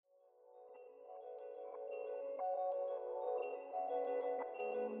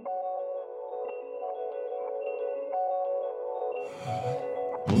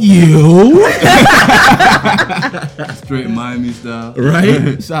Yo. Straight Miami style.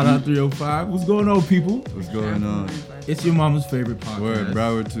 Right? Shout out 305. What's going on, people? What's going on? It's your mama's favorite podcast. Word,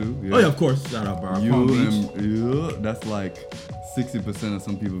 Broward too. Yeah. Oh, yeah, of course. Shout out Broward. You Palm Beach. and you, that's like 60% of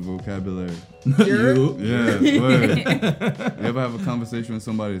some people's vocabulary. You. Yeah, word. You ever have a conversation with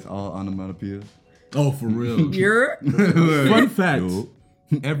somebody that's all onomatopoeia? Oh, for real. You're Fun fact.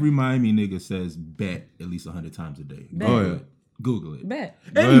 Every Miami nigga says bet at least 100 times a day. Bet. Oh, yeah. Google it. bet.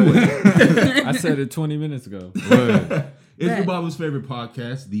 Anyway. I said it 20 minutes ago. Word. It's Bet. your Bob's favorite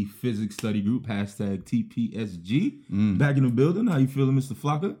podcast, the Physics Study Group, hashtag TPSG. Back in the building. How you feeling, Mr.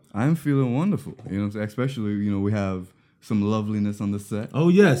 Flocka? I'm feeling wonderful. You know what I'm saying? Especially, we have some loveliness on the set. Oh,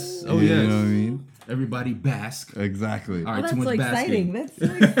 yes. Oh, You yes. know what I mean? Everybody bask. Exactly. All right, That's too so much exciting. basking.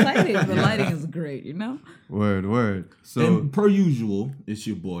 That's so exciting. The lighting is great, you know? Word. So, And per usual, it's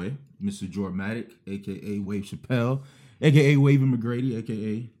your boy, Mr. Jormatic, a.k.a. Wave Chappelle, a.k.a. Wavy McGrady,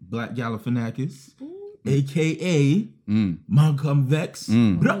 a.k.a. Black Galifianakis, a.k.a. Malcolm Vex.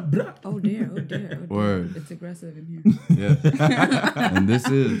 Bruh, bruh. Oh dear, oh dear, oh dear. Word. It's aggressive in here. yeah. And this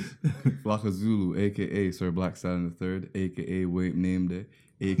is Flocka Zulu, a.k.a. Sir Black Saturn III, a.k.a. Wait Named It,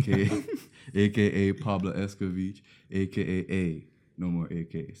 a.k.a. Pablo Escovich, a.k.a. No more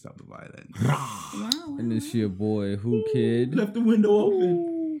a.k.a. Stop the Violence. Wow. And it's your boy, Who Kid, Left the window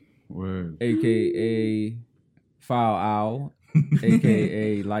open. Word. a.k.a. Foul Owl,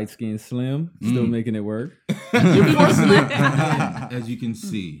 a.k.a. Light Skin Slim, still making it work. As you can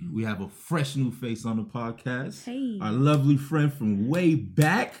see, we have a fresh new face on the podcast. Hey. Our lovely friend from way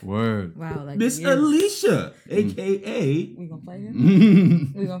back, Word. Wow, like Miss yes. Alicia, a.k.a. We gonna fight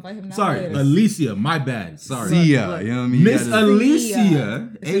him? We gonna fight him now? Sorry, Later? Alicia, my bad. Sorry. See ya. Look. You know what I mean? Miss You gotta- Alicia,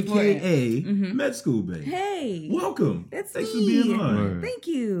 It's a.k.a. Med School Bae. Hey. Welcome. It's Thanks me. for being on. Word. Thank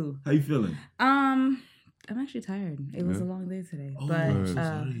you. How you feeling? I'm actually tired. It was a long day today. Oh, but I'm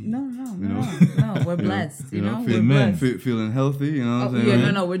so no, sorry. we're blessed. You know, feel- we're blessed. feeling healthy, you know what I'm Oh, saying?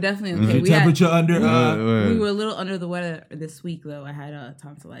 yeah, no, we're definitely okay. Your temperature under. We were a little under the weather this week, though. I had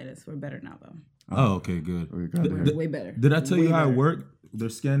tonsillitis. We're better now, though. Oh, okay, good. We got We're that. way better. Did I tell Way you how it better. worked? They're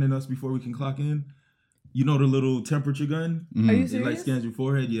scanning us before we can clock in. You know the little temperature gun? Are you It like serious? scans your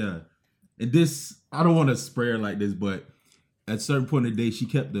forehead, yeah. And this, I don't want to spray her like this, but at a certain point in the day, she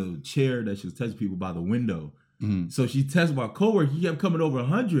kept the chair that she was touching people by the window. So she tested my coworker. He kept coming over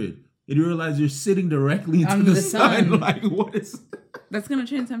 100. And you realize you're sitting directly into Under the the sun. sun. Like, what is... That's gonna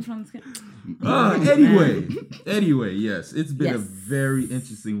change temperature on the skin. Anyway, yes. It's been a Yes. very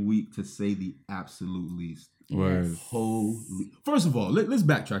interesting week, to say the absolute least. Word. Holy... First of all, let's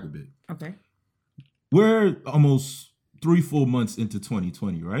backtrack a bit. Okay. We're almost 3 full months into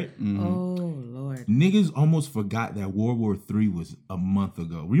 2020, right? Oh Lord. Niggas almost forgot that World War III was a month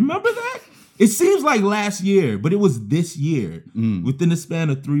ago. Remember that? It seems like last year, but it was this year, within the span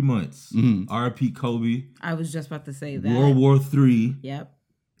of 3 months. R.I.P. Kobe, I was just about to say that. World War III, Yep.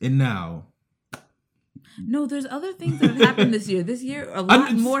 and now. No, there's other things that have happened this year. This year, a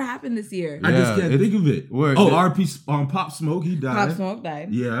lot more happened this year. I just Yeah, can't it's- think of it. Word. Oh, R.I.P. Pop Smoke, he died. Pop Smoke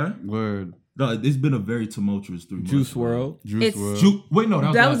died. Yeah. Word. No, it's been a very tumultuous 3 months. Juice WRLD. Juice It's- WRLD. Wait, no, that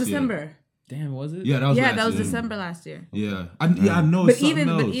was That was last year. December. Damn, was it? Yeah, that was Yeah, last that was year. December last year. Yeah. I know But it's something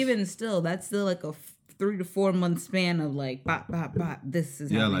else. even still, that's still like a 3 to 4 month span of like bop bop bop. This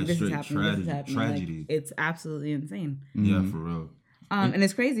is Yeah, happening. like This is straight happening. This is happening. tragedy. Like, it's absolutely insane. Yeah, for real. And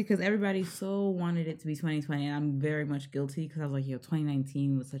it's crazy because everybody so wanted it to be 2020, and I'm very much guilty because I was like, yo,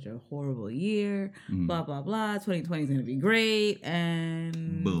 2019 was such a horrible year. Blah blah blah. 2020 is gonna be great,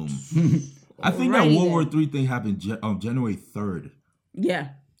 and Boom. I think that Alrighty World War then. III thing happened January 3rd. yeah.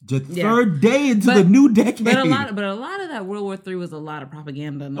 The Yeah. third day into But- the new decade. But a lot of that World War III was a lot of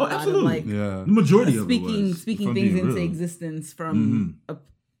propaganda and a lot absolutely. of like Yeah. the majority of it was. speaking if I'm things being into real. existence from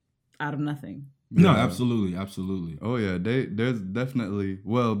out of nothing. No, Yeah. absolutely. Oh yeah, there's definitely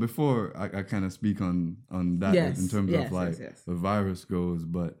before I kind of speak on that Yes, in terms yes, of like yes. the virus goes,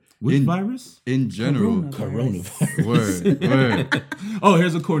 but Which virus? in general, Coronavirus. word. Oh,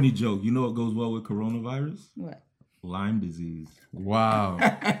 here's a corny joke. You know what goes well with coronavirus? What? Lyme disease. Wow,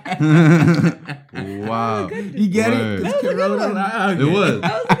 wow. You get Word. it? It's corona. It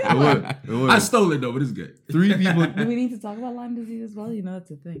was. It was. I stole it though, but it's good. 3 people. Do we need to talk about Lyme disease as well? You know,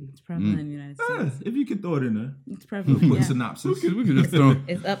 it's a thing. It's prevalent in the United States. If you could throw it in there. It's prevalent. Quick Yeah. synopsis. We could just throw.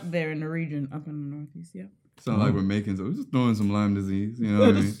 It's up there in the region, up in the Northeast. Yeah. Sound like we're making so we're just throwing some Lyme disease. You know what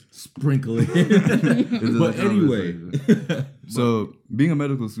I mean? Sprinkle it. This is But a anyway. conversation. So being a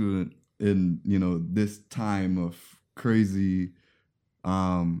medical student in this time of crazy,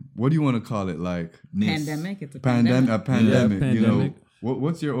 what do you want to call it? Like Pandemic. It's a pandemic. pandemic. A pandemic. Yeah, You know, pandemic.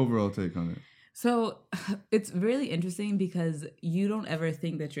 what's your overall take on it? So it's really interesting because you don't ever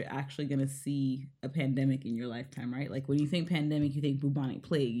think that you're actually going to see a pandemic in your lifetime, right? Like when you think pandemic, you think bubonic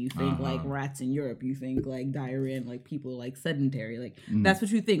plague, you think like rats in Europe, you think like diarrhea and like people like sedentary. Like that's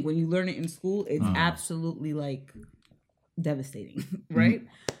what you think. When you learn it in school, it's absolutely like devastating, right?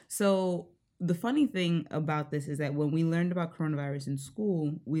 So the funny thing about this is that when we learned about coronavirus in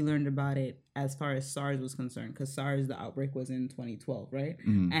school, we learned about it as far as SARS was concerned, because SARS, the outbreak was in 2012, right?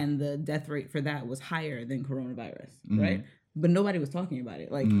 And the death rate for that was higher than coronavirus, right? But nobody was talking about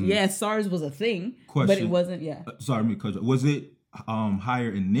it. Like, yeah, SARS was a thing, but it wasn't, Sorry, me cut you. Was it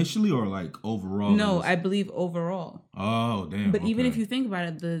higher initially or like overall? No, I believe overall. Oh, damn. But even if you think about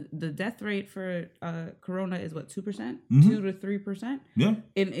it, the death rate for corona is what, 2%? 2 to 3%? Yeah.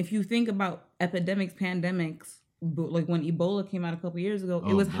 And if you think about epidemics, pandemics, like when Ebola came out a couple years ago,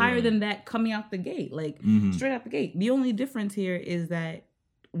 it was higher than that coming out the gate, like straight out the gate. The only difference here is that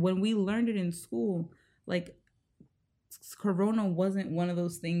when we learned it in school, like corona wasn't one of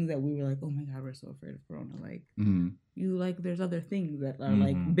those things that we were like, oh my God, we're so afraid of corona. Like you like, there's other things that are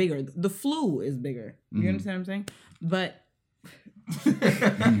like bigger. The flu is bigger. You understand what I'm saying? But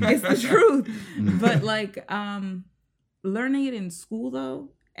it's the truth. But like learning it in school though,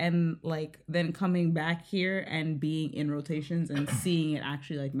 and like then coming back here and being in rotations and seeing it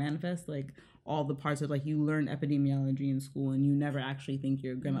actually like manifest, like all the parts of like you learn epidemiology in school and you never actually think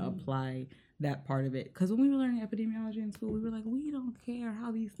you're gonna apply that part of it. Because when we were learning epidemiology in school, we were like, we don't care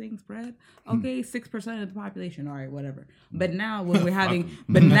how these things spread. Okay, 6% of the population, all right, whatever. But now when we're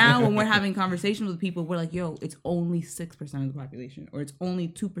having conversations with people, we're like, yo, it's only 6% of the population, or it's only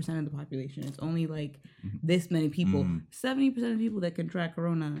 2% of the population. It's only like this many people. 70% of the people that contract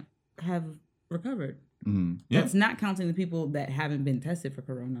corona have recovered. That's not counting the people that haven't been tested for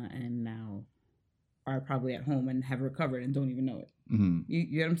corona and now are probably at home and have recovered and don't even know it.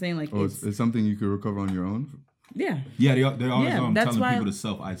 You know what I'm saying? Like, it's something you could recover on your own? Yeah. Yeah, they're always telling people to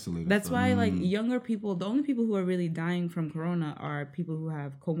self-isolate. That's why, like, younger people, the only people who are really dying from corona are people who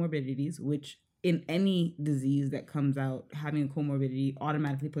have comorbidities, which in any disease that comes out, having a comorbidity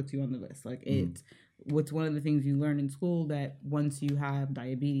automatically puts you on the list. Like, it's one of the things you learn in school, that once you have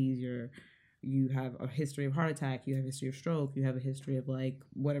diabetes, you have a history of heart attack, you have a history of stroke, you have a history of like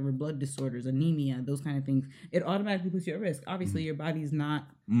whatever blood disorders, anemia, those kind of things, it automatically puts you at risk. Obviously, your body's not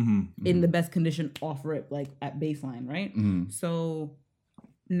in the best condition off rip, like at baseline, right? So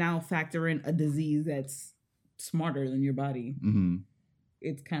now factor in a disease that's smarter than your body.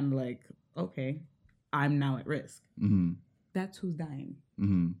 It's kind of like, okay, I'm now at risk. That's who's dying.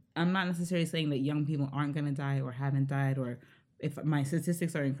 I'm not necessarily saying that young people aren't going to die or haven't died, or if my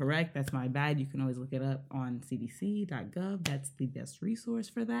statistics are incorrect, that's my bad. You can always look it up on cdc.gov. That's the best resource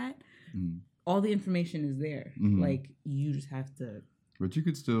for that. All the information is there. Like, you just have to... But you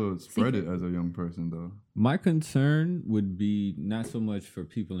could still spread it as a young person, though. My concern would be not so much for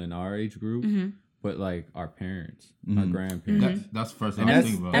people in our age group, but like our parents, our grandparents. That's the first thing I was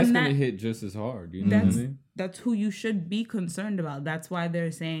thinking about. That's going to hit just as hard. You know what I mean? That's who you should be concerned about. That's why they're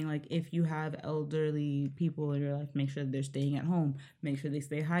saying, like, if you have elderly people in your life, make sure they're staying at home. Make sure they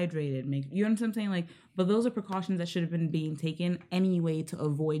stay hydrated. You know what I'm saying? Like, but those are precautions that should have been being taken anyway to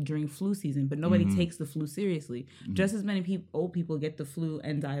avoid during flu season. But nobody takes the flu seriously. Just as many old people get the flu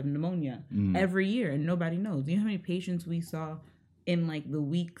and die of pneumonia every year, and nobody knows. Do you know how many patients we saw in like the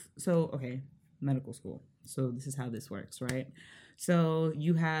weeks? So, okay, medical school. So this is how this works, right? So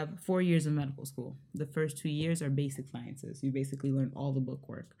you have 4 years of medical school. The first 2 years are basic sciences. You basically learn all the book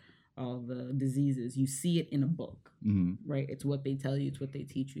work, all the diseases. You see it in a book, right? It's what they tell you. It's what they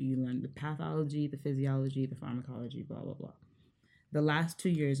teach you. You learn the pathology, the physiology, the pharmacology, blah, blah, blah. The last 2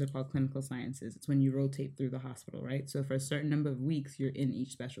 years are called clinical sciences. It's when you rotate through the hospital, right? So for a certain number of weeks, you're in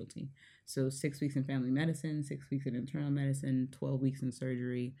each specialty. So 6 weeks in family medicine, 6 weeks in internal medicine, 12 weeks in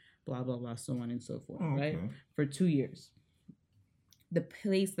surgery, blah, blah, blah, so on and so forth, right? For 2 years. The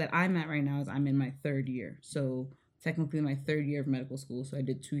place that I'm at right now is I'm in my third year. So technically my third year of medical school. So I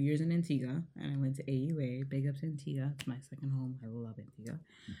did 2 years in Antigua and I went to AUA. Big up to Antigua. It's my second home. I love Antigua.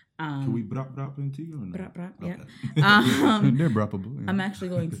 Can we brap Antigua or no? Brap, yeah. Okay. They're brapable. Yeah. I'm actually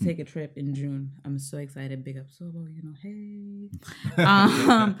going to take a trip in June. I'm so excited. Big up Solo, you know, hey.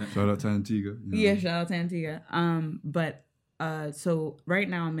 Shout out to Antigua. Yeah, shout out to Antigua. So right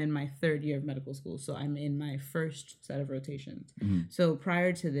now I'm in my third year of medical school. So I'm in my first set of rotations. So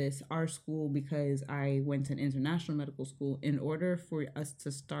prior to this, our school, because I went to an international medical school, in order for us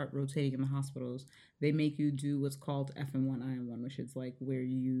to start rotating in the hospitals, they make you do what's called FM1 IM1, which is like where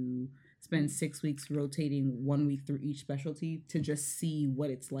you spend 6 weeks rotating 1 week through each specialty to just see what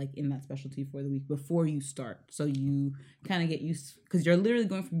it's like in that specialty for the week before you start. So you kind of get used, because you're literally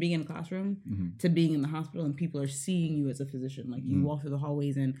going from being in a classroom to being in the hospital, and people are seeing you as a physician. Like you walk through the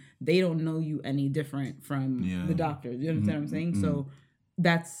hallways and they don't know you any different from the doctors. You understand what I'm saying? So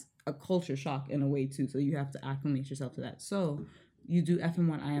that's a culture shock in a way too. So you have to acclimate yourself to that. So you do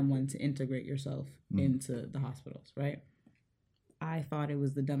FM1, IM1 to integrate yourself into the hospitals, right? I thought it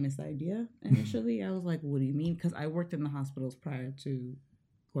was the dumbest idea initially. I was like, what do you mean? Because I worked in the hospitals prior to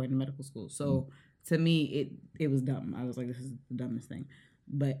going to medical school. So to me, it was dumb. I was like, this is the dumbest thing.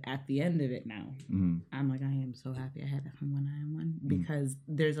 But at the end of it now, I'm like, I am so happy I had FM1, IM1 because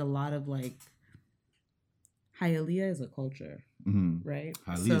there's a lot of like, Hialeah is a culture, right?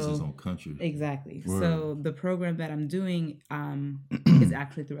 Hialeah is its own country. Exactly. Word. So the program that I'm doing is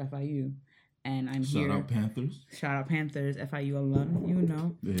actually through FIU. And I'm here. Shout out Panthers. Shout out Panthers, FIU alum, you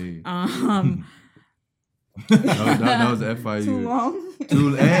know. Hey. that was FIU.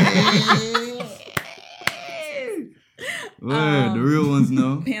 Too long. The real ones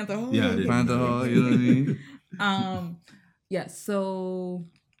know. Panther Hall. Yeah, Panther Hall, you know what I mean? Yeah, so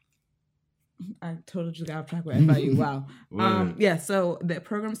I totally just got off track with FIU. Wow. Yeah, so the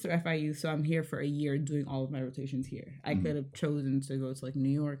program's through FIU, so I'm here for a year doing all of my rotations here. I could have chosen to go to like New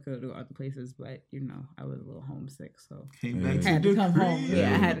York or to other places, but you know, I was a little homesick, so I had to come home.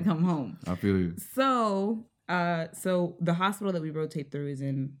 Yeah, I had to come home. I feel you. So, so the hospital that we rotate through is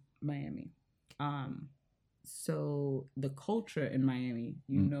in Miami. So the culture in Miami,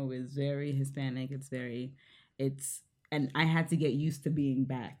 you know, is very Hispanic. And I had to get used to being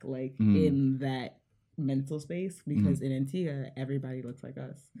back, like, in that mental space, because in Antigua, everybody looks like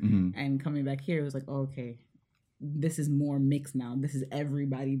us. And coming back here, it was like, oh, okay, this is more mixed now. This is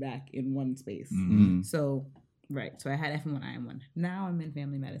everybody back in one space. So, right. So I had FM1, IM1. Now I'm in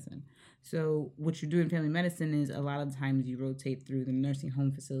family medicine. So what you do in family medicine is a lot of times you rotate through the nursing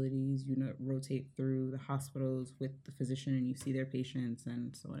home facilities, you know, rotate through the hospitals with the physician, and you see their patients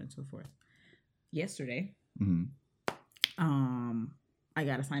and so on and so forth. Yesterday, I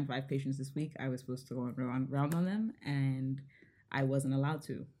got assigned 5 patients this week. I was supposed to go round on them, and I wasn't allowed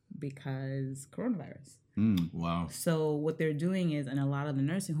to because coronavirus. Wow. So what they're doing is, in a lot of the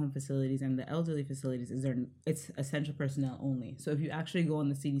nursing home facilities and the elderly facilities, it's essential personnel only. So if you actually go on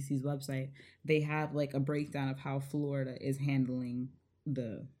the CDC's website, they have like a breakdown of how Florida is handling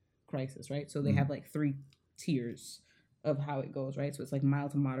the crisis, right? So they have like 3 tiers of how it goes, right? So it's like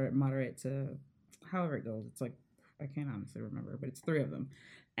mild to moderate to however it goes. It's like, I can't honestly remember, but it's 3 of them.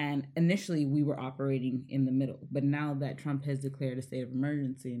 And initially we were operating in the middle, but now that Trump has declared a state of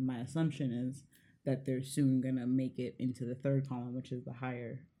emergency, my assumption is that they're soon going to make it into the 3rd column, which is the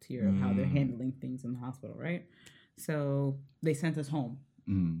higher tier of how they're handling things in the hospital, right? So they sent us home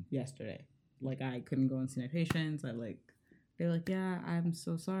yesterday. Like, I couldn't go and see my patients. They're like, yeah, I'm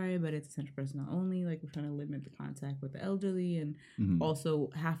so sorry, but it's essential personnel only. Like, we're trying to limit the contact with the elderly. And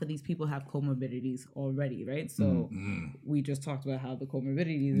also, half of these people have comorbidities already, right? So we just talked about how the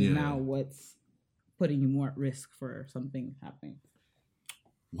comorbidities is now what's putting you more at risk for something happening.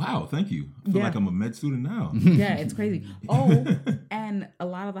 Wow, thank you. I feel like I'm a med student now. Yeah, it's crazy. Oh, and a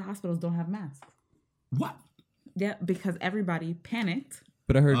lot of the hospitals don't have masks. What? Yeah, because everybody panicked.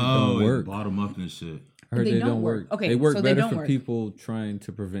 But I heard it don't work. Bottom up and shit. I heard they don't work. Okay, they work so better for people trying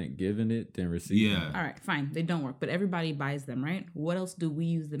to prevent giving it than receiving it. All right, fine. They don't work, but everybody buys them, right? What else do we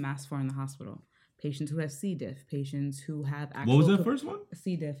use the mask for in the hospital? Patients who have C. diff, patients who have actual... What was that first one?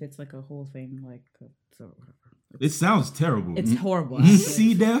 C. diff, it's like a whole thing, like... So it sounds terrible. It's horrible.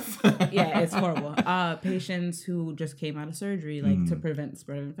 C. diff? Yeah, it's horrible. Patients who just came out of surgery, like, to prevent the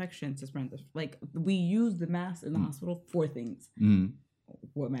spread of infection, to spread the... Like, we use the mask in the hospital for things.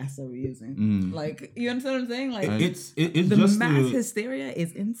 What masks are we using? Like, you understand what I'm saying? Like, it's the just mass hysteria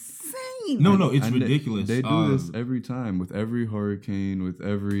is insane. No, it's ridiculous. They do this every time, with every hurricane, with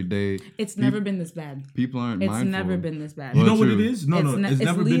every day. It's never been this bad. People aren't mindful. It's never been this bad. You know what it is? No, it's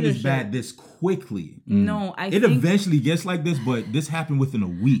never been this leadership. bad this quickly. No, it eventually gets like this, but this happened within a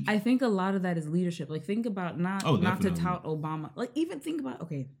week. I think a lot of that is leadership. Like, think about not to tout Obama. Like, even think about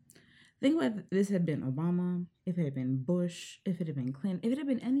think about if this had been Obama, if it had been Bush, if it had been Clinton, if it had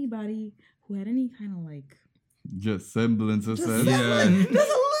been anybody who had any kind of like just semblance of sense. Just a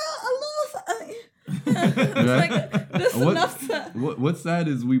little like just enough to. What's sad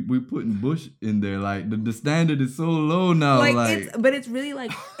is we putting Bush in there. Like the standard is so low now. But it's really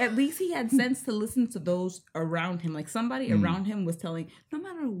like at least he had sense to listen to those around him. Like somebody around him was telling, no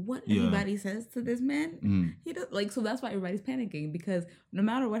matter what anybody says to this man, he does like. So that's why everybody's panicking, because no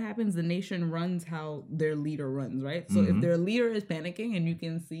matter what happens, the nation runs how their leader runs, right? So if their leader is panicking, and you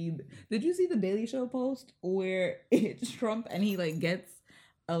can see, did you see the Daily Show post where it's Trump and he like gets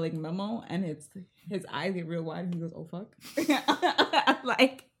a like memo and it's his eyes get real wide and he goes, oh fuck.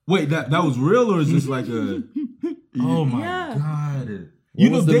 Like, wait, that was real, or is this like a oh my god.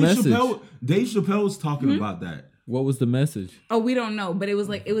 What was the message? Dave Chappelle was talking about that. What was the message? Oh, we don't know, but it was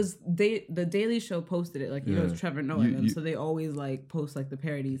the Daily Show posted it, like, you know, it's Trevor Noah, and so they always like post like the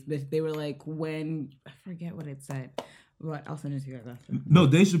parodies, but they were like, when I forget what it said, but I'll send it to you guys after. No,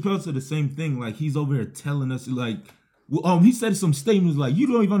 Dave Chappelle said the same thing. Like, he's over here telling us, like, he said some statements like, you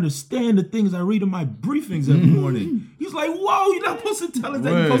don't even understand the things I read in my briefings every morning. He's like, whoa, you're not supposed to tell us that.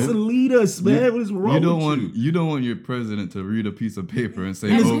 You're supposed to lead us, man. What is wrong with you? You don't want your president to read a piece of paper and say,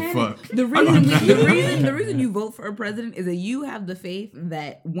 oh, fuck. The reason you vote for a president is that you have the faith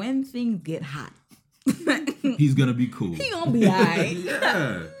that when things get hot, he's going to be cool. He going to be all right.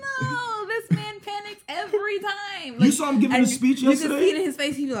 Yeah. No, this man panics every time. Like, you saw him giving a speech yesterday? You could see it in his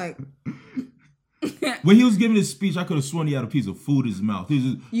face. He'd be like... When he was giving his speech, I could have sworn he had a piece of food in his mouth.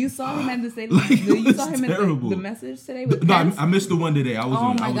 You saw him at the state. Like, you saw him at the message today. With no, I missed the one today. I was.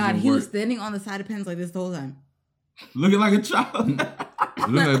 Oh my god, he was standing on the side of Pence like this the whole time, looking like a child.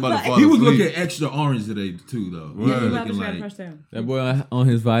 He was looking extra orange today too, though. That boy on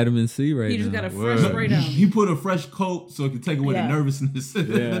his vitamin C right now. He just got a fresh spray down. He put a fresh coat so it could take away the nervousness,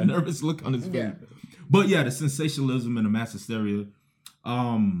 the nervous look on his face. Yeah. But yeah, the sensationalism and the mass hysteria.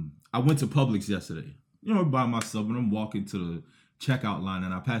 I went to Publix yesterday, you know, by myself, and I'm walking to the checkout line,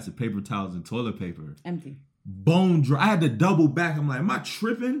 and I passed the paper towels and toilet paper. Empty. Bone dry. I had to double back. I'm like, am I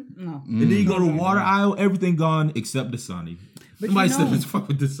tripping? No. And then you go to the water aisle, everything gone except the Dasani. Somebody said, let's fuck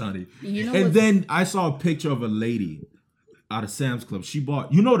with Dasani. And then I saw a picture of a lady out of Sam's Club. She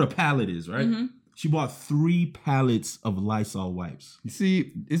bought, you know what a pallet is, right? Mm-hmm. She bought 3 pallets of Lysol wipes. You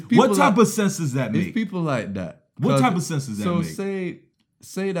see, it's people. What type of sense does that make? It's people like that. What type of sense does that make? So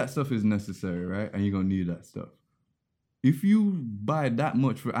say that stuff is necessary, right? And you're going to need that stuff. If you buy that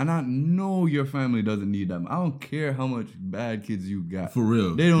much and I know your family doesn't need that. I don't care how much bad kids you got. For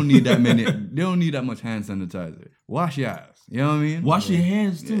real. They don't need that many. They don't need that much hand sanitizer. Wash your ass. You know what I mean? Wash your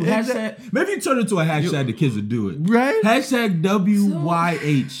hands too. Hashtag, maybe you turn it into a hashtag the kids will do it. Right? Hashtag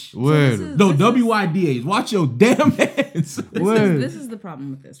WYH. Word. No, WYDH. Watch your damn hands. This is the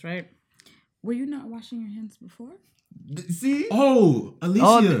problem with this, right? Were you not washing your hands before? See? Oh,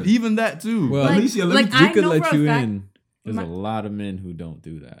 Alicia. Even that too. Well, like, Alicia, we could let you in. There's a lot of men who don't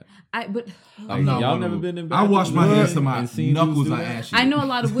do that. Y'all never been in bed. I wash my hands to my knuckles are ashy. I know a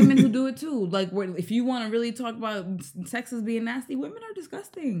lot of women who do it too. Like, if you want to really talk about sex as being nasty, women are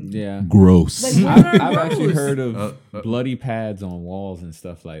disgusting. Yeah, gross. Like, I've actually heard of bloody pads on walls and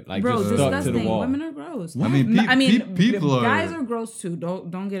stuff like bro, just stuck to the wall. Women are gross. What? I mean, people guys are gross too.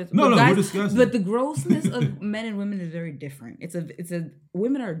 Don't get it. No, we're disgusting. But the grossness of men and women is very different. It's a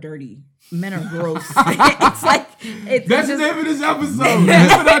women are dirty. Men are gross. It's like that's the name of this episode. Women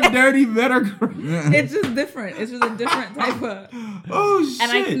are dirty, men are gross. It's just different. It's just a different type of. Oh shit!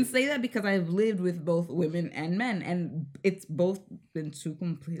 And I can say that because I've lived with both women and men, and it's both been 2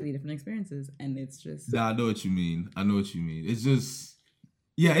 completely different experiences, and it's just. Nah, I know what you mean. It's just.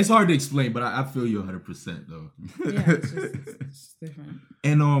 Yeah, it's hard to explain, but I feel you 100% though. Yeah, it's just different.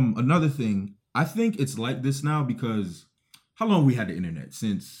 And another thing, I think it's like this now because how long we had the internet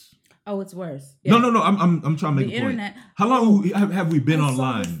since. Oh, it's worse. Yeah. No. I'm trying to make a point. Internet. How long have we been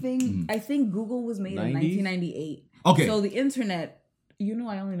online? I think Google was made 90s? in 1998. Okay. So the internet, I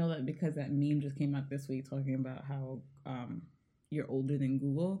only know that because that meme just came out this week talking about how you're older than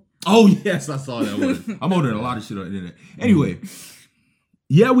Google. Oh yes, I saw that one. I'm older than a lot of shit on the internet. Anyway,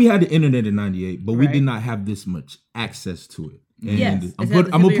 yeah, we had the internet in 98, but we did not have this much access to it. And yes, I'm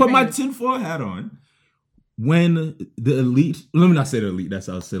gonna put my tinfoil hat on. When the elite, let me not say the elite, that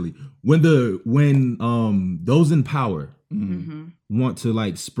sounds silly. When those in power want to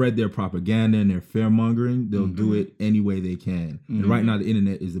like spread their propaganda and their fear mongering, they'll do it any way they can. And right now the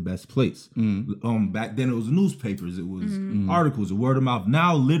internet is the best place. Back then it was newspapers, it was articles, word of mouth.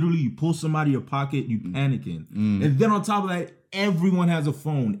 Now literally you pull somebody in your pocket, you panicking. And then on top of that, everyone has a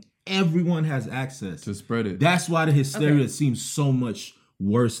phone. Everyone has access to spread it. That's why the hysteria seems so much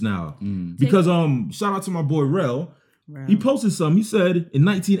worse now. Because shout out to my boy Rel. He posted something. He said in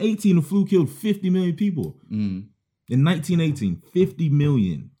 1918 the flu killed 50 million people. In 1918, 50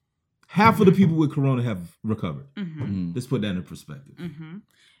 million. half of the people with corona have recovered. Mm-hmm. Let's put that in perspective. Mm-hmm.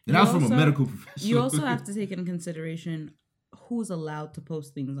 And that was from a medical professional. You also have to take into consideration who's allowed to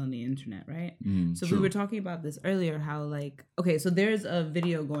post things on the internet, right? So true. we were talking about this earlier, how like, okay, so there's a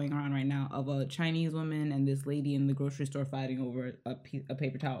video going on right now of a Chinese woman and this lady in the grocery store fighting over a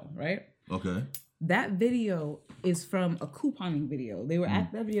paper towel, right? Okay. That video is from a couponing video.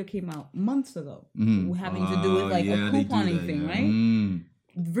 That video came out months ago, having to do with like a couponing thing, right?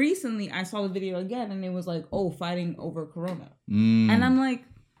 Recently, I saw the video again, and it was like, oh, fighting over corona, and I'm like,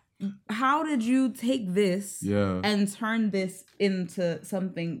 how did you take this and turn this into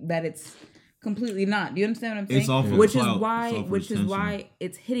something that it's completely not? Do you understand what I'm saying? It's all for which is why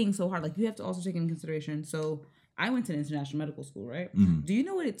it's hitting so hard. Like, you have to also take into consideration. So I went to an international medical school, right? Do you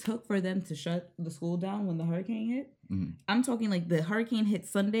know what it took for them to shut the school down when the hurricane hit? I'm talking like the hurricane hit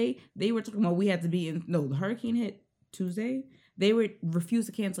Sunday. They were talking about we had to be in. No, the hurricane hit Tuesday. They would refuse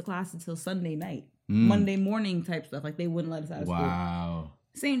to cancel class until Sunday night, Monday morning type stuff. Like, they wouldn't let us out of school. Wow.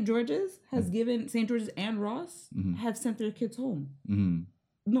 St. George's has given, St. George's and Ross have sent their kids home.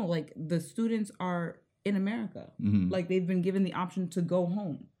 No, like, the students are in America. Like, they've been given the option to go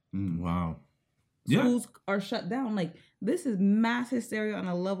home. Wow. Schools are shut down. Like, this is mass hysteria on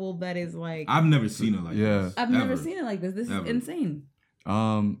a level that is like... I've never seen it like this. I've never seen it like this. This is insane.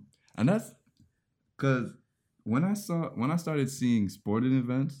 And that's because when I started seeing sporting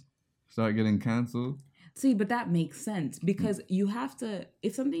events start getting canceled. See, but that makes sense because you have to,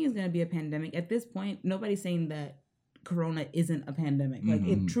 if something is going to be a pandemic, at this point, nobody's saying that corona isn't a pandemic. Like,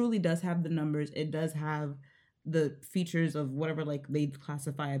 it truly does have the numbers. It does have the features of whatever, like, they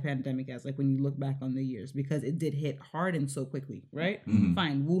classify a pandemic as, like, when you look back on the years, because it did hit hard and so quickly, right?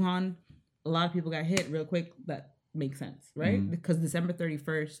 Fine. Wuhan, a lot of people got hit real quick. That makes sense, right? Because December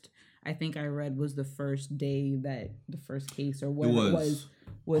 31st, I think I read, was the first day that the first case or whatever it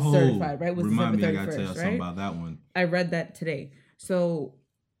was certified, right? Was remind December 31st, me, I gotta tell you something about that one. I read that today. So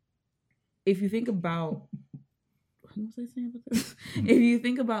if you think about, what was I saying about this? If you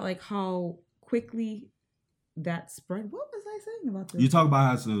think about like how quickly that spread, what was I saying about this? You talk about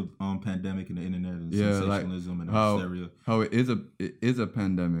how it's a pandemic and the internet and sensationalism and hysteria. How it is a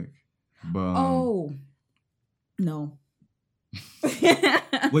pandemic, but no.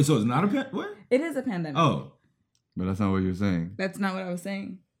 Wait, so it's not a what? It is a pandemic. Oh, but that's not what you're saying. That's not what I was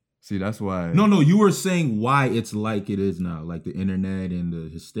saying. See, that's why. No, you were saying why it's like it is now, like the internet and the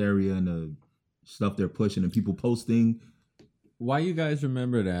hysteria and the stuff they're pushing and people posting. Why you guys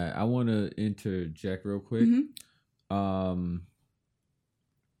remember that? I want to interject real quick.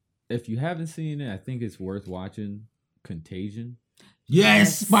 If you haven't seen it, I think it's worth watching. Contagion.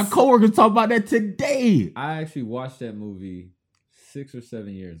 Yes, my coworkers talked about that today. I actually watched that movie 6 or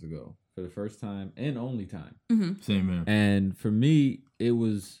 7 years ago for the first time and only time. Same here. And for me, it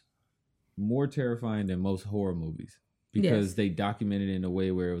was more terrifying than most horror movies because they documented it in a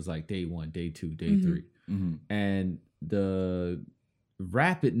way where it was like day 1, day 2, day 3. And the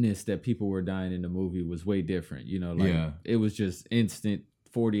rapidness that people were dying in the movie was way different. You know, like it was just instant,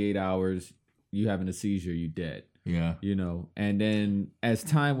 48 hours, you having a seizure, you dead. Yeah. You know, and then as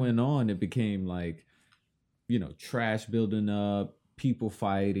time went on, it became like, you know, trash building up, people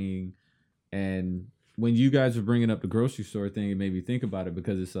fighting. And when you guys were bringing up the grocery store thing, it made me think about it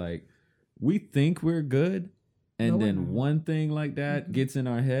because it's like, we think we're good. And then one thing like that gets in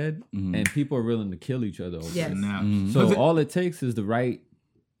our head and people are willing to kill each other over it. So all it takes is the right,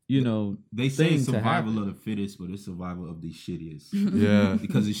 you know, they say survival of the fittest, but it's survival of the shittiest.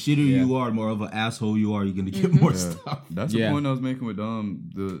 Because the shittier you are, the more of an asshole you are, you're gonna get more stuff. That's the point I was making with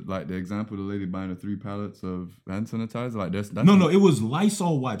the example of the lady buying the 3 pallets of hand sanitizer. Like that's no, it was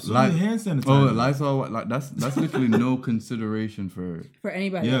Lysol wipes. Hand sanitizer. Oh, Lysol like that's literally no consideration for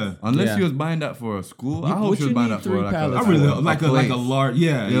anybody. else. Unless she was buying that for a school. I hope she was buying that for like a large.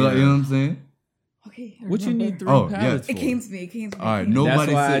 You know what I'm saying? Okay. What you need 3 pallets for? It came to me. All right, nobody.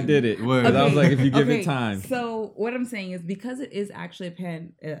 That's why I did it. Because I was like, if you give it time. So what I'm saying is because it is actually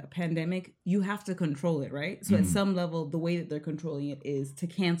a pandemic, you have to control it, right? So at some level, the way that they're controlling it is to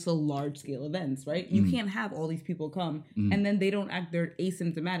cancel large scale events, right? You can't have all these people come and then they don't act, they're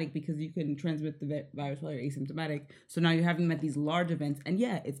asymptomatic because you can transmit the virus while you're asymptomatic. So now you're having them at these large events and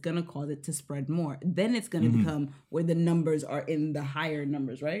it's going to cause it to spread more. Then it's going to become where the numbers are in the higher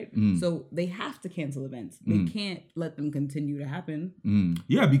numbers, right? So they have to cancel events. They can't let them continue to happen.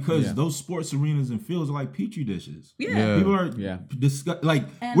 Yeah, because those sports arenas and fields are like petri dishes. People are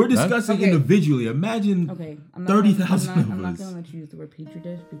we're discussing individually. Imagine 30,000 of us. I'm not going to let you use the word petri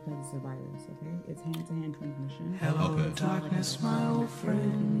dish because it's a virus, okay? It's hand-to-hand transmission. Hello, darkness, my old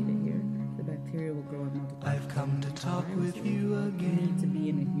friend. Leave it here. The bacteria will grow and multiply. I've come to talk with you again. You need to be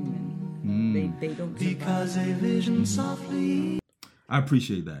in a human. they don't Because survive. a vision softly. I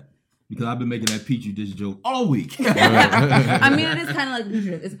appreciate that because I've been making that Petri dish joke all week. I mean, it is kind of like the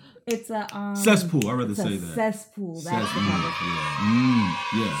truth. It's a Cesspool. I'd rather it's a say that. cesspool. That's the Cesspool. conversation.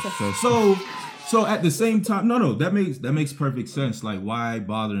 Yeah. So at the same time, no, that makes perfect sense. Like, why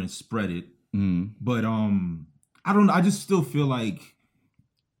bother and spread it? But I don't know. I just still feel like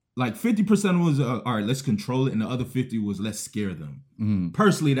 50% was all right, let's control it, and the other 50 was let's scare them.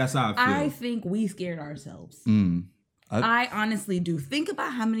 Personally, that's how I feel. I think we scared ourselves. I honestly do. Think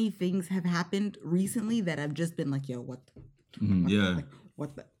about how many things have happened recently that have just been like, yo, what the,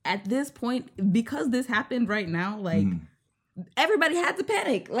 what the, at this point, because this happened right now, like, everybody had to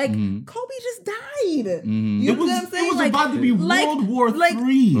panic. Like, Kobe just died. You know what I'm saying? It was like, about to be World War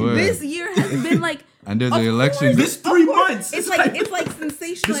III. This year has been like, and there's the election. This 3 months. It's like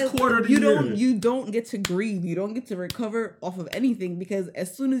sensational. This quarter of the year. You don't get to grieve. You don't get to recover off of anything because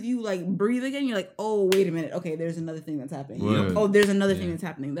as soon as you like breathe again, you're like, oh, wait a minute. Okay, there's another thing that's happening. Word. Oh, there's another thing that's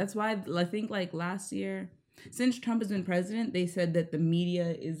happening. That's why I think like last year, since Trump has been president, they said that the media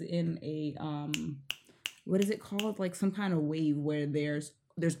is in a what is it called? Like some kind of wave where there's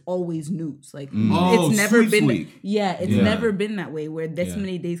always news. Like it's never been never been that way where this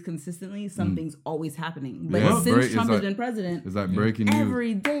many days consistently something's always happening. But since Trump has been president, it's like breaking news.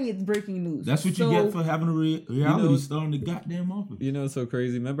 Every day it's breaking news. That's what you get for having a reality star in the goddamn office. You know, it's so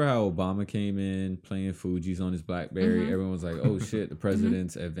crazy. Remember how Obama came in playing Fuji's on his BlackBerry? Everyone was like, "Oh shit, the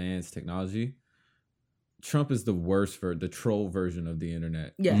president's advanced technology." Trump is the worst for the troll version of the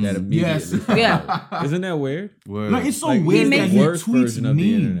internet. Yeah. That immediately Isn't that weird? Like, it's so weird that he tweets of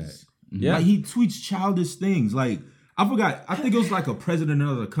the internet. memes. Yeah. Like, he tweets childish things. Like, I forgot. I think it was like a president of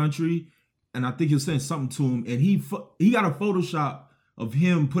another country, and I think he was saying something to him, and he got a Photoshop of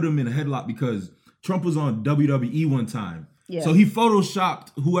him, put him in a headlock because Trump was on WWE one time. Yeah. So he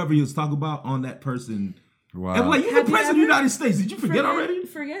Photoshopped whoever he was talking about on that person. Wow. And like, you're the president of the United States. Did you forget already?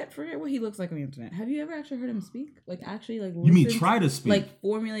 Forget what he looks like on the internet. Have you ever actually heard him speak? Like, actually, like, you mean try to speak? Like,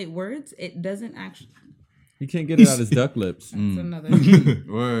 formulate words? It doesn't actually. He can't get it out his duck lips. That's another.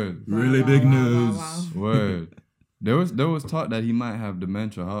 Word. Really big news. Word. There was talk that he might have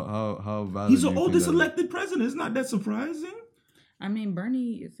dementia. How valid? He's the oldest elected president. It's not that surprising. I mean,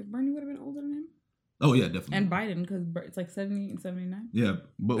 Bernie would have been older than him. Oh yeah, definitely. And Biden, because it's like 70 and 79. Yeah,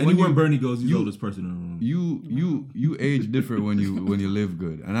 but anywhere Bernie goes, he's the oldest person in the room. You age different when you live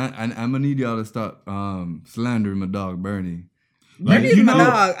good, and I'm gonna need y'all to stop slandering my dog Bernie. Bernie's my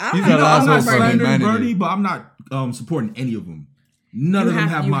dog. He's our last I'm not hope for slandering humanity. Bernie, but I'm not supporting any of them. None of them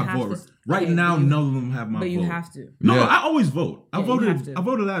have my vote. Right now, none of them have my vote. But you have to. No, I always vote. I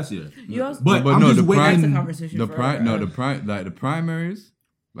voted last year. But I'm no, just waiting. That's a conversation the primaries.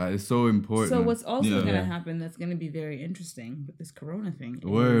 Like, it's so important. So what's also going to happen that's going to be very interesting with this corona thing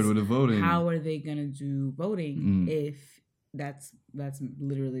with the voting. How are they going to do voting if that's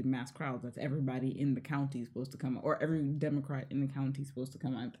literally mass crowds? That's everybody in the county supposed to come out, or every Democrat in the county supposed to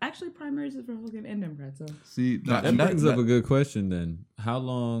come out. Actually, primaries is Republican and Democrat. So see, that brings up a good question then. How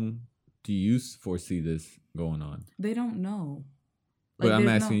long do you foresee this going on? They don't know. But I'm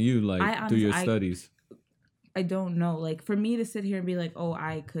asking you, like, through your studies. I don't know. Like, for me to sit here and be like, oh,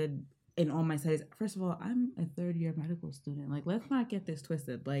 I could, in all my studies, first of all, I'm a third-year medical student. Like, let's not get this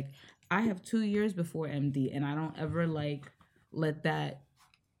twisted. Like, I have 2 years before MD, and I don't ever, like, let that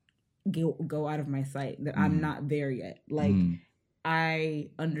go out of my sight, that I'm not there yet. Like,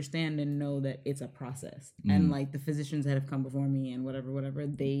 I understand and know that it's a process. And, like, the physicians that have come before me and whatever,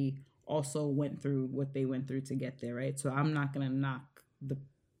 they also went through what they went through to get there, right? So I'm not going to knock the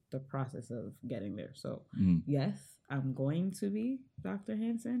process of getting there. So yes, I'm going to be Dr.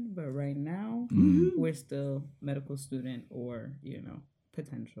 Hansen, but right now we're still medical student or,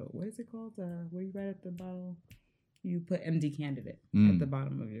 potential. What is it called? What do you write at the bottom? You put MD candidate at the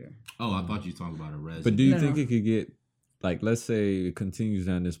bottom of your... Oh, I thought you were talking about a resume. But do you think it could get, like, let's say it continues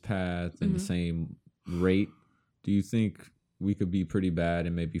down this path in the same rate, do you think we could be pretty bad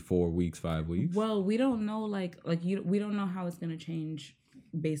in maybe 4 weeks, 5 weeks? Well, we don't know, we don't know how it's going to change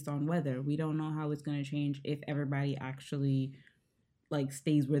based on weather. We don't know how it's going to change if everybody actually, like,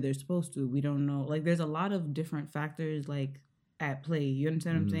 stays where they're supposed to. We don't know. Like, there's a lot of different factors, like, at play. You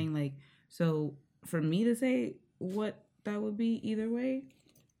understand what I'm saying? Like, so for me to say what that would be either way,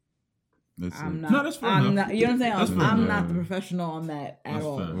 I'm not. No, that's fair enough. Not, you know what I'm saying? I'm not the fair. professional on that at That's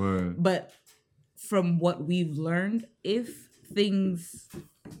all. fair. But from what we've learned, if things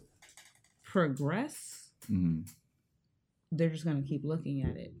progress, they're just going to keep looking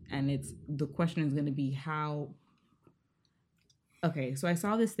at it. And the question is going to be how... Okay, so I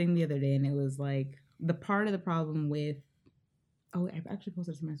saw this thing the other day, and it was like, the part of the problem with Oh, I actually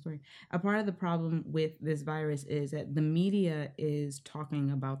posted this in my story. A part of the problem with this virus is that the media is talking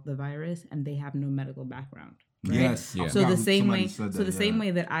about the virus and they have no medical background. Right? Yes. Yeah. So the same way, the same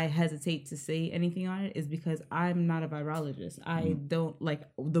way that I hesitate to say anything on it is because I'm not a virologist. I don't like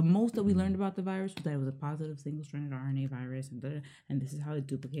the most that we learned about the virus was that it was a positive single-stranded RNA virus, and this is how it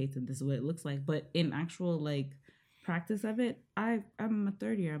duplicates and this is what it looks like. But in actual like practice of it, I'm a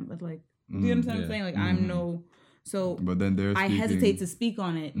third year. I'm like, do you understand what I'm saying? Like I'm no. So But then I hesitate to speak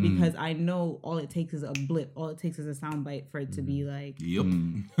on it because I know all it takes is a blip. All it takes is a soundbite for it to be like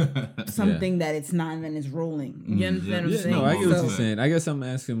something that it's not and then it's rolling. You understand what I'm saying? No, I get what you're saying. I guess I'm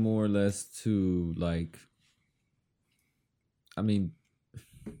asking more or less to like, I mean,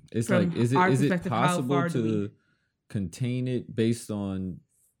 it's From like, is our it perspective, how possible far do to contain it based on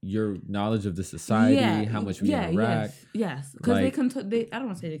your knowledge of the society, how much we interact? Yes, because Like- they I don't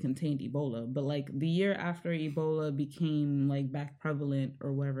want to say they contained Ebola, but like the year after Ebola became like back prevalent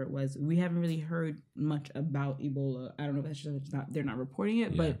or whatever it was, we haven't really heard much about Ebola. I don't know if that's just it's not they're not reporting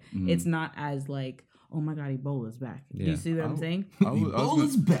it, but it's not as like, oh my god, Ebola's back. Do you see what I'm saying?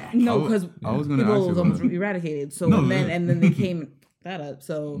 Ebola's back. No, because I was gonna ask Ebola you was about almost that. eradicated. So No, and then they came that up.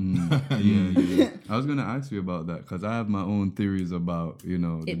 So Yeah. I was gonna ask you about that because I have my own theories about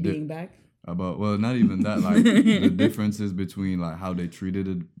it being back. about not even that, like the differences between like how they treated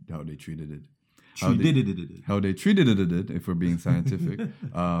it if we're being scientific,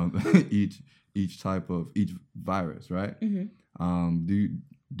 each virus, right? Do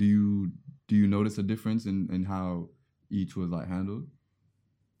you notice a difference in how each was like handled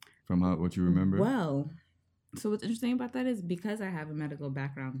from what you remember? Well, so what's interesting about that is because I have a medical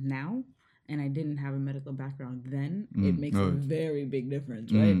background now and I didn't have a medical background then, it makes a very big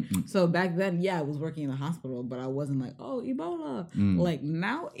difference, right? So back then, I was working in a hospital, but I wasn't like, oh, Ebola. Like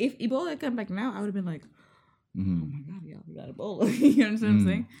now, if Ebola had come back now, I would have been like, oh my God, y'all, we got Ebola. You understand what I'm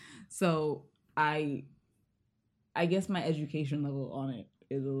saying? So I guess my education level on it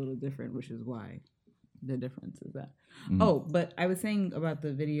is a little different, which is why the difference is that. Oh, but I was saying about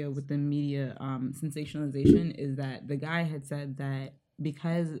the video with the media sensationalization is that the guy had said that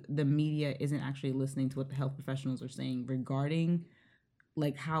because the media isn't actually listening to what the health professionals are saying regarding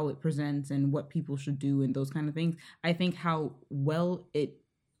like how it presents and what people should do and those kind of things, I think how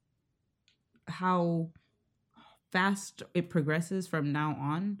fast it progresses from now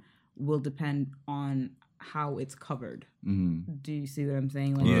on will depend on how it's covered. Do you see what I'm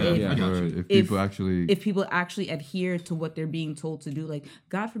saying? Like if people actually adhere to what they're being told to do, like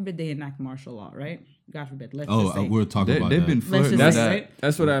God forbid they enact martial law, right? God forbid. Let's just say. we're talking about They've that. been flirting with Let's that. just say,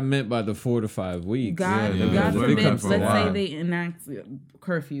 That's what I meant by the 4 to 5 weeks. God Yeah, forbid, let's for a say while. they enact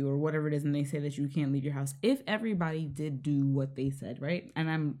curfew or whatever it is, and they say that you can't leave your house. If everybody did do what they said, right?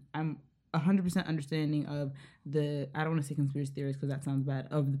 And I'm 100% understanding of the, I don't want to say conspiracy theories because that sounds bad,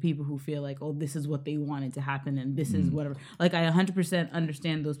 of the people who feel like, oh, this is what they wanted to happen and this is whatever. Like I 100%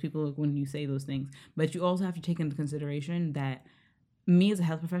 understand those people when you say those things, but you also have to take into consideration that me as a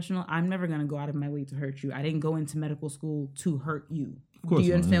health professional, I'm never going to go out of my way to hurt you. I didn't go into medical school to hurt you. Of course Do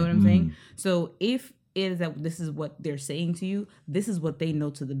you not, understand what I'm saying? So if it is that this is what they're saying to you, this is what they know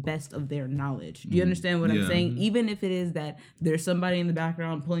to the best of their knowledge. Do you understand what I'm saying? Even if it is that there's somebody in the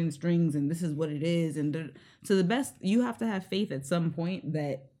background pulling the strings and this is what it is, and to the best, you have to have faith at some point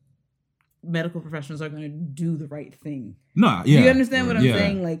that medical professionals are going to do the right thing. Nah, Do you understand what I'm Yeah.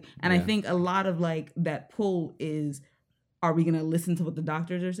 saying? Like, and I think a lot of like that pull is, are we going to listen to what the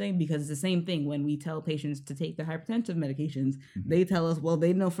doctors are saying? Because it's the same thing when we tell patients to take their hypertensive medications. They tell us, well,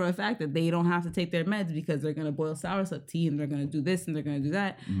 they know for a fact that they don't have to take their meds because they're going to boil soursop tea and they're going to do this and they're going to do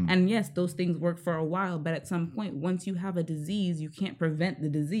that. And yes, those things work for a while, but at some point, once you have a disease, you can't prevent the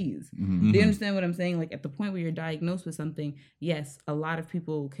disease. Do you understand what I'm saying? Like at the point where you're diagnosed with something, yes, a lot of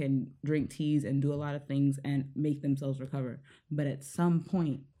people can drink teas and do a lot of things and make themselves recover. But at some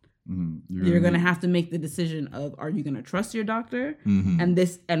point, you're going to have to make the decision of, are you going to trust your doctor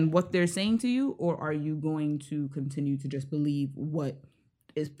and what they're saying to you, or are you going to continue to just believe what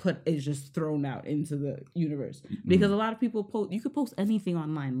is just thrown out into the universe? Because a lot of people you could post anything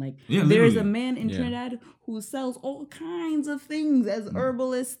online. Like there is a man in Trinidad who sells all kinds of things as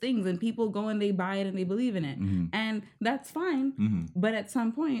herbalist things, and people go and they buy it and they believe in it. And that's fine. But at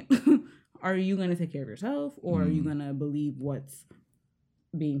some point, are you going to take care of yourself, or are you going to believe what's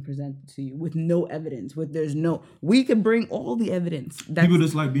being presented to you with no evidence? We could bring all the evidence. People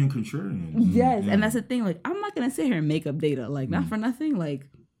just like being contrarian. Yes, and that's the thing. Like, I'm not gonna sit here and make up data. Like, not for nothing. Like,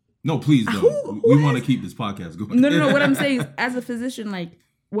 no, please don't. We want to keep this podcast going. No. What I'm saying is, as a physician, like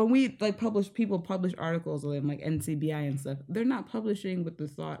when we like people publish articles on like NCBI and stuff, they're not publishing with the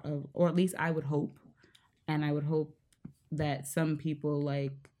thought of, or at least I would hope, and I would hope that some people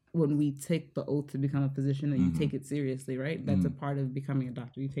like when we take the oath to become a physician, that you take it seriously, right? That's a part of becoming a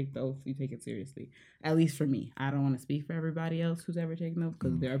doctor. You take the oath, you take it seriously. At least for me. I don't want to speak for everybody else who's ever taken oath,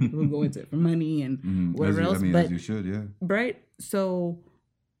 because there are people who go into it for money and whatever else. But as you should, yeah. Right? So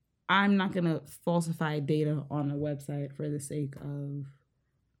I'm not going to falsify data on a website for the sake of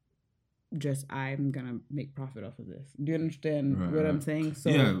just I'm going to make profit off of this. Do you understand what I'm saying? So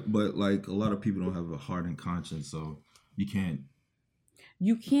yeah, but like a lot of people don't have a heart and conscience, so you can't,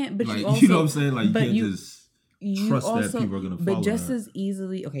 but like, you also, you know what I'm saying? Like, you can't just trust also, that people are going to follow but just that. as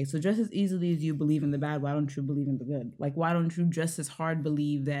easily, so just as easily as you believe in the bad, why don't you believe in the good? Like, why don't you just as hard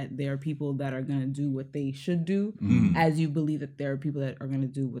believe that there are people that are going to do what they should do as you believe that there are people that are going to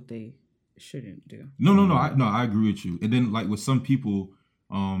do what they shouldn't do? No, I agree with you. And then like with some people,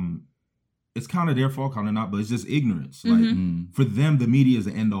 it's kind of their fault, kind of not, but it's just ignorance. Like for them, the media is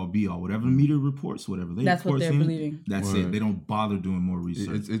the end all be all. Whatever the media reports, whatever they that's report, what they're believing. That's it. They don't bother doing more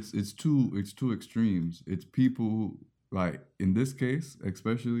research. It's two extremes. It's people who, like in this case,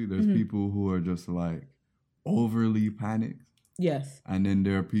 especially, there's people who are just like overly panicked. Yes. And then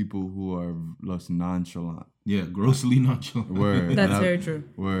there are people who are just nonchalant. Yeah, grossly nonchalant. Word. That's very true.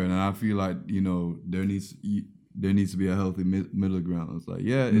 Word. And I feel like, there needs to be a healthy middle ground. It's like,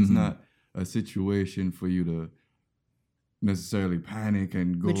 it's not a situation for you to necessarily panic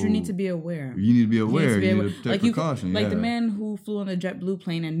and go. But you need to be aware. You need to be aware. You need to take precaution. Like the man who flew on a JetBlue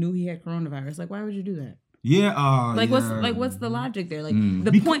plane and knew he had coronavirus. Like, why would you do that? Yeah. What's the logic there? Like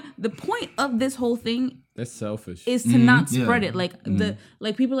the point of this whole thing, that's selfish, is to not spread it. Like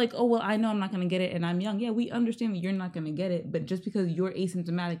people are like, oh well, I know I'm not gonna get it and I'm young. Yeah, we understand that you're not gonna get it, but just because you're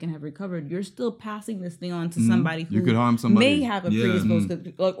asymptomatic and have recovered, you're still passing this thing on to somebody who you could harm somebody. may have a predisposed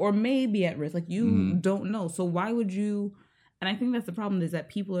or may be at risk. Like you don't know. So why would you? And I think that's the problem, is that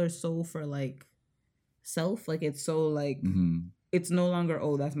people are so for like self. Like it's so like. It's no longer,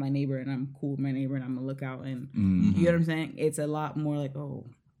 oh, that's my neighbor and I'm cool with my neighbor and I'm gonna look out and you know what I'm saying? It's a lot more like, oh,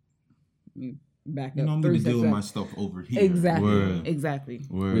 you back up. I'm gonna deal with my stuff over here. Exactly.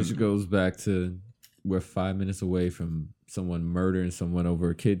 Which goes back to we're 5 minutes away from someone murdering someone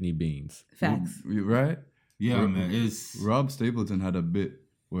over kidney beans. Facts. Right? Yeah, man. It's Rob Stapleton had a bit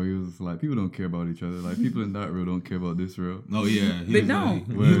where he was like, people don't care about each other. Like, people in that row don't care about this row. Oh, yeah. They don't.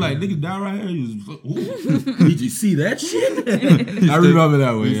 He was like, nigga down right here. He was like, ooh, did you see that shit? I remember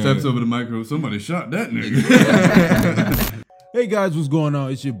that one. He steps over the microphone. Somebody shot that nigga. Hey guys, what's going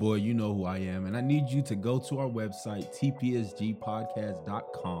on? It's your boy, you know who I am, and I need you to go to our website,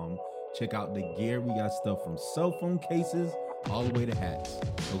 tpsgpodcast.com. Check out the gear. We got stuff from cell phone cases all the way to hats.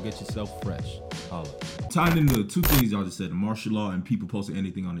 Go get yourself fresh. Holla. Tying into two things y'all just said, the martial law and people posting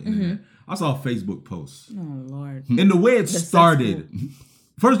anything on the internet. I saw a Facebook post. Oh, Lord. And the way it started...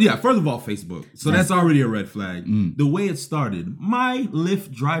 First of all, Facebook. So that's already a red flag. The way it started, my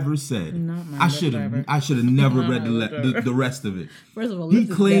Lyft driver said, I should have never read the rest of it. First of all, he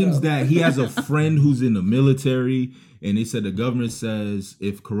claims that he has a friend who's in the military, and they said the government says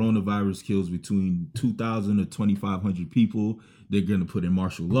if coronavirus kills between 2,000 to 2,500 people, they're going to put in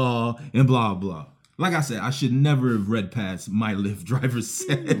martial law and blah, blah. Like I said, I should never have read past my Lyft driver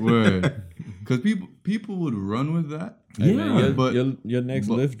said. Word. Because people would run with that. Hey, man, your next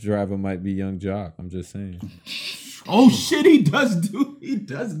Lyft driver might be Young Jock. I'm just saying. Oh shit, he does do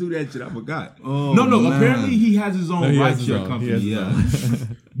that shit. I forgot. Oh, no, man. Apparently he has his own rideshare company. Yeah.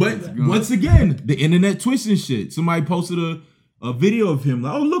 But once again, the internet twisting shit. Somebody posted a video of him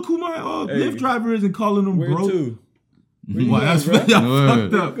like, oh look who my Lyft driver is, and calling him broke. Well, that's fucked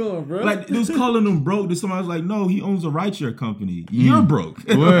up. Going, bro? Like, it was calling him broke. Then somebody was like, no, he owns a rideshare company. You're broke.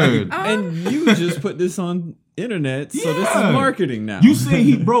 Word. And you just put this on internet, so this is marketing now. You say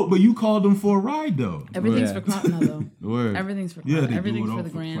he broke, but you called him for a ride, though. Everything's for clout now, though. Word. Everything's for clout. Everything's for the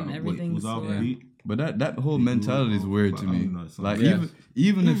gram. Everything's for... But that whole mentality is weird to me. Like,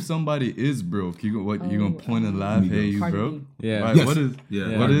 even if somebody is broke, you gonna point and laugh, hey, you broke? Yeah. Right, what is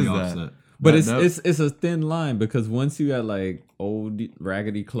that? But it's a thin line, because once you got like old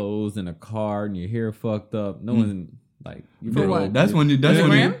raggedy clothes and a car and your hair fucked up, no one like you. For what? Just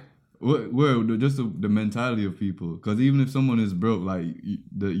the mentality of people. Because even if someone is broke, like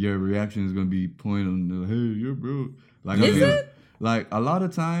your reaction is gonna be pointing, hey, you're broke. Like is it? Like a lot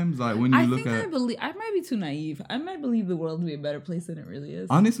of times, like when you I look might be too naive. I might believe the world to be a better place than it really is.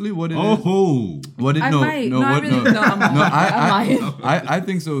 Honestly, what it is. I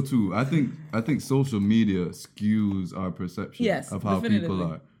think so too. I think social media skews our perception of how people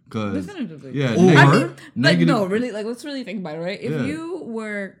are. Definitively. Yeah. Really, like, let's really think about it, right? If you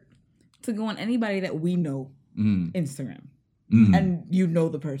were to go on anybody that we know, Instagram, and you know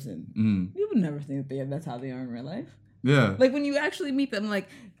the person, you would never think that that's how they are in real life. Yeah. Like when you actually meet them, like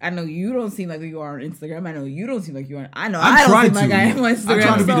I know you don't seem like you are on Instagram. I know you don't seem like you are. I know I don't seem like I am on Instagram. I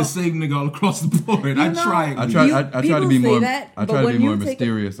try to be the same nigga all across the board. I try to be more. That, I try to be more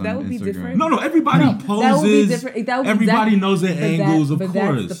mysterious on Instagram. That would be different. No, everybody poses. That would be different. Everybody knows their angles, of course.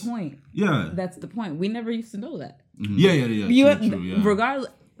 That's the point. Yeah, that's the point. We never used to know that. Mm-hmm. Yeah. True,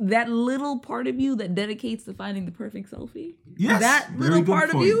 regardless, that little part of you that dedicates to finding the perfect selfie. Yes, that little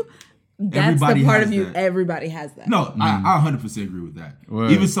part of you. That's everybody the part of you. that. Everybody has that. No, I 100% agree with that. Word.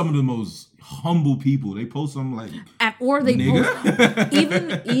 Even some of the most humble people, they post something like, or they nigga.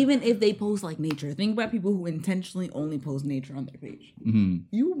 post even if they post like nature. Think about people who intentionally only post nature on their page. Mm-hmm.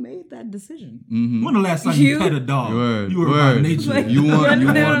 You made that decision. Mm-hmm. When the last time you pet a dog? Word. You were about nature. Like, you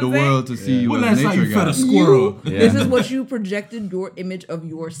want the world to see you when as last time nature you fed a guy. squirrel? This is what you projected your image of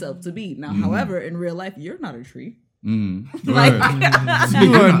yourself to be. Now, however, in real life, you're not a tree. Like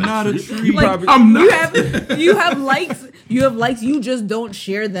you are not a tree. Like, I'm not. You have likes. You have likes. You just don't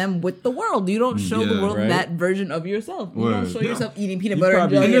share them with the world. You don't show the world that version of yourself. You don't show yourself eating peanut butter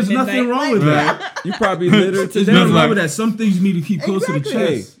and jelly. And there's nothing wrong with that. You probably littered today. There's nothing wrong with that. Some things you need to keep close to the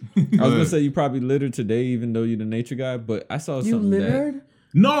chest. I was gonna say you probably littered today, even though you're the nature guy. But I saw You something littered? that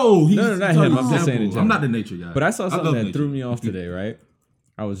no, not him. I'm just saying in general. I'm not the nature guy. But I saw something that nature. threw me off today. Right,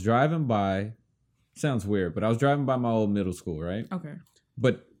 I was driving by. Sounds weird, but I was driving by my old middle school, right? Okay.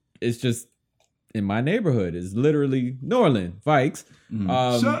 But it's just in my neighborhood. It's literally Norland, Vikes. Shut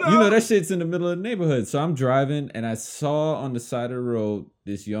up. You know, that shit's in the middle of the neighborhood. So I'm driving and I saw on the side of the road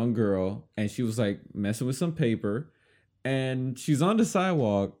this young girl and she was like messing with some paper and she's on the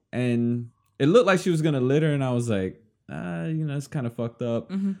sidewalk and it looked like she was going to litter. And I was like, it's kind of fucked up.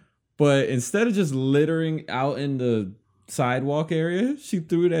 Mm-hmm. But instead of just littering out in the sidewalk area, she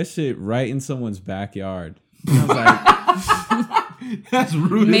threw that shit right in someone's backyard. And I was like, that's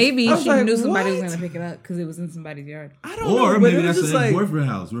rude. Maybe she like, knew somebody was what? gonna pick it up because it was in somebody's yard. I don't know. Or But maybe it was that's just an like, boyfriend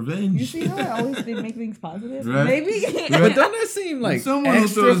house. Revenge. You see how I always make things positive? Right. Maybe. but don't that seem like Someone will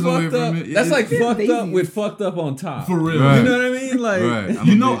extra throw us away fucked from up? it. That's like It's fucked lazy. up with fucked up on top. For real. Right. You know what I mean? Like, Right.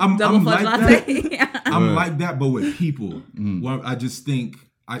 You know, I'm Double fudge like latte. that. I'm like that, but with people. Well, I just think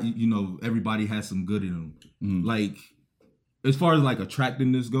everybody has some good in them. Like, as far as like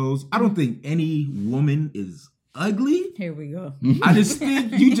attractiveness goes, I don't think any woman is ugly. Here we go. I just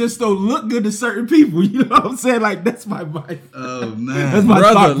think you just don't look good to certain people. You know what I'm saying? Like, that's my vibe. Oh man, That's my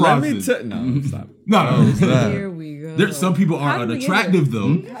brother, thought let process. me no, stop. No. Here we go. There's some people How are did we get unattractive here?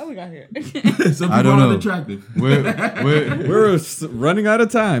 though. How we got here? Some people I don't are know. unattractive. We're running out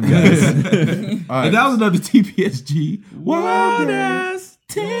of time, guys. All right. And that was another TPSG. Wild ass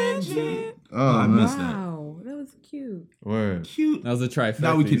tangent. Oh, I man. missed that. Wow, that was cute. Word. Cute. That was a trifecta.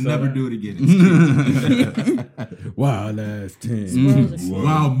 Now we can You saw never that? do it again. It's cute. Wild ass tangent. Squirrels are cute.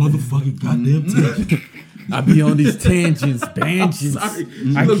 Wow, motherfucking goddamn tangent. I be on these tangents, I'm tangents. sorry.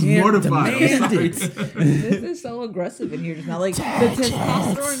 I She looks can't mortified. I'm demand sorry. it. This is so aggressive in here just now. Like the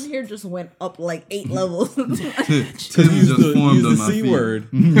testosterone in here just went up like 8 levels. Where's Tim just formed Use on the my C feet. word.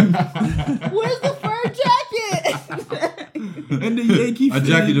 the fur jacket? And the Yankee A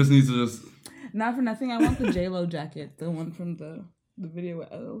jacket just needs to just. Not for nothing. I want the J-Lo jacket, the one from the video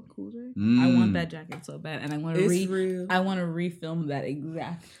with LL Cool J. I want that jacket so bad, and I want to real. I want to refilm that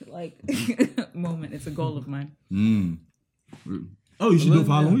exact like moment. It's a goal of mine. Oh, you should do it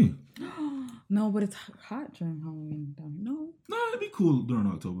for Halloween. No, but it's hot during Halloween. No, No, it'd be cool during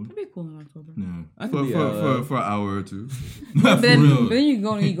October. it'd be cool in October. Yeah. I could be, For an hour or two. But then, real. but then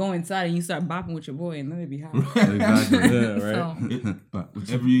you go inside and you start bopping with your boy, and then it'd be hot. Exactly. yeah, right.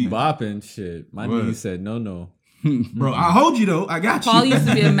 So, Every Bopping shit. My Word. knee said no. bro, I hold you though. I got you. Paul used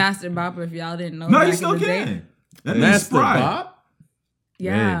to be a master bopper. If y'all didn't know, No, back you in still the day. can. That is Master fried. Bop?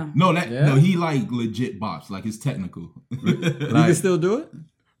 Yeah. No, Yeah. no, he like legit bops. Like it's technical. You can still do it?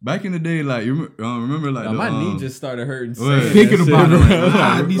 Back in the day, like you remember, like No, my knee just started hurting. Word. saying Thinking that about shit. it, like,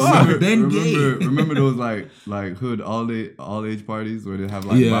 I need some Ben Gay. remember those like hood all age parties where they have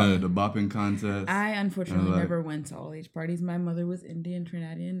like Yeah. the bopping contest. I unfortunately like- never went to all age parties. My mother was Indian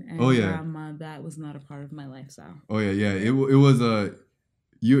Trinidadian, and Oh, yeah. that was not a part of my lifestyle. Oh yeah. It was a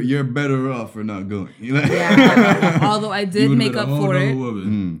you're better off for not going. You know? Yeah. Although I You did would've make been a up whole for nother it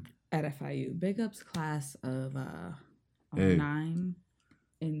woman. at FIU. Big ups class of Hey. 09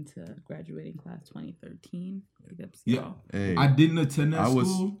 into graduating class 2013. Big ups, Yeah. y'all. Hey, I didn't attend that I was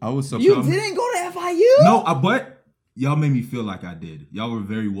school. surprised. You didn't go to FIU? No, but y'all made me feel like I did. Y'all were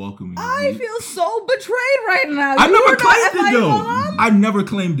very welcoming. of I me. feel so betrayed right now. I You never were not claimed it FIU though. alum? I never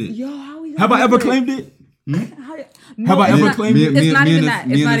claimed it. Yo, how we got Have I ever betrayed? claimed it? Have I ever claimed it? It's not even that.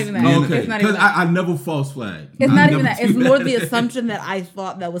 It's not even that. Okay, It's not because even that. I never false flag. It's I not never even that. do It's more the assumption that I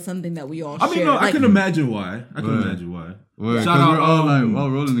thought that was something that we all shared. I mean, no, I Like, can imagine why. I can Word. imagine why. Word, Shout 'cause out, we're all like all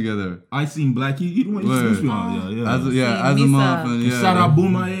rolling together. I seen Black. You the one who Word. introduced me on, yeah. As a Misa. month, and And yeah. shout out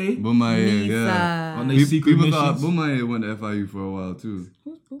Boomaye. Boomaye, yeah. On their secret People thought missions. Boomaye went to FIU for a while too.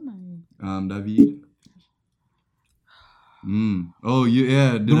 Who's Boomaye? David. Oh,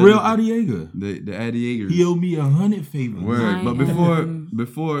 yeah. The real Adiega. The Adiegers. He owed me 100 favors. Word. But before,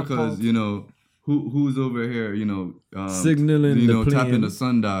 because appalled. you know, who's over here, you know, Signaling you know, the tapping plan. the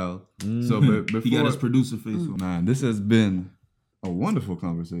sundial. So before, He got his producer face on. man, this has been a wonderful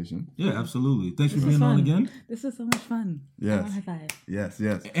conversation. Yeah, absolutely. Thanks for This being is on fun. again. This is so much fun. Yes. High five. Yes.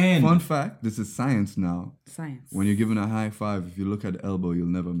 And- fun fact: this is science now. Science. When you're given a high five, if you look at the elbow, you'll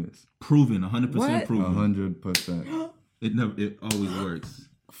never miss. Proven, 100% What? proven. 100%. It always works.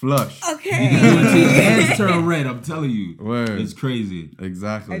 Flush. Okay. Hands turn red, I'm telling you. Word. It's crazy.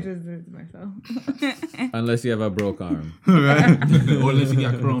 Exactly. I just did it to myself. Unless you have a broke arm. Right? Or unless you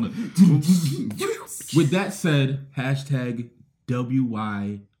got corona. With that said, hashtag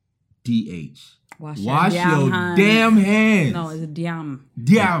WYDH. Wash Wash your your hands. damn hands. No, it's diam.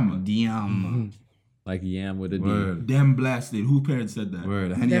 Damn. Like yam with a D. Word. Damn blasted. Who parents said that?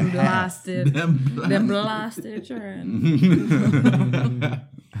 Word. Them blasted. Damn blasted. Them blasted children.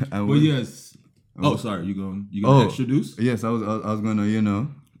 And But yes. Oh, sorry. You gonna introduce? Yes, I was gonna, you know,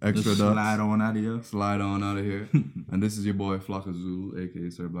 extra Just ducks. slide on out of here. Slide on out of here. And this is your boy Flocka Zulu, aka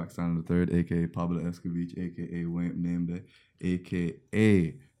Sir Black Stallion III, aka Pablo Escovich, aka Wayne named it,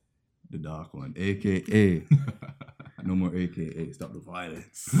 aka the Dark One, aka no more aka Stop the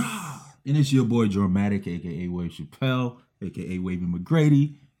Violence. And it's your boy Dramatic, aka Wave Chappelle, aka Wavy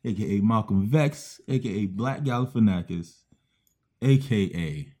McGrady, aka Malcolm Vex, aka Black Galifianakis,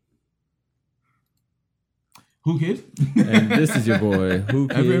 aka Who Kid? And this is your boy, Who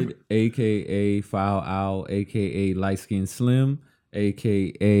Kid, aka Foul Owl, aka Light Skin Slim,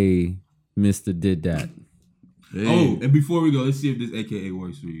 aka Mr. Did That. Hey. Oh, and before we go, let's see if this aka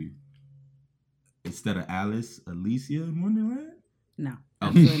works for you. Instead of Alice, Alicia in Wonderland? No, Oh,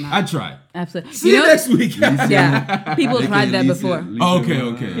 absolutely not. I tried. Absolutely. See you next week. Yeah, people AKA tried that Lisa- before. Lisa-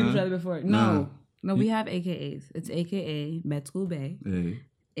 Okay. People tried it before. No, we have AKAs. It's AKA School Bae, Hey,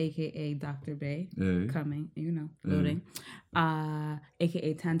 AKA Dr. Bae, hey. coming, you know, loading.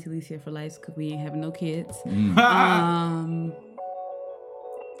 AKA Tanti Alicia for life because we ain't having no kids.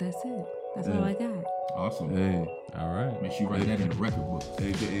 That's it. That's all I got. Awesome. Hey, All right. Make sure you write that in the record book.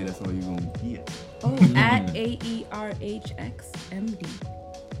 aka that's all you gonna get. Oh, at AERHXMD.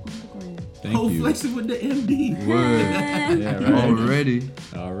 Thank Oh, you. flexing with the MD. Word. Yeah, right. Already.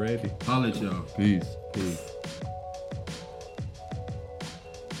 Already. Holla at y'all. Peace. Peace.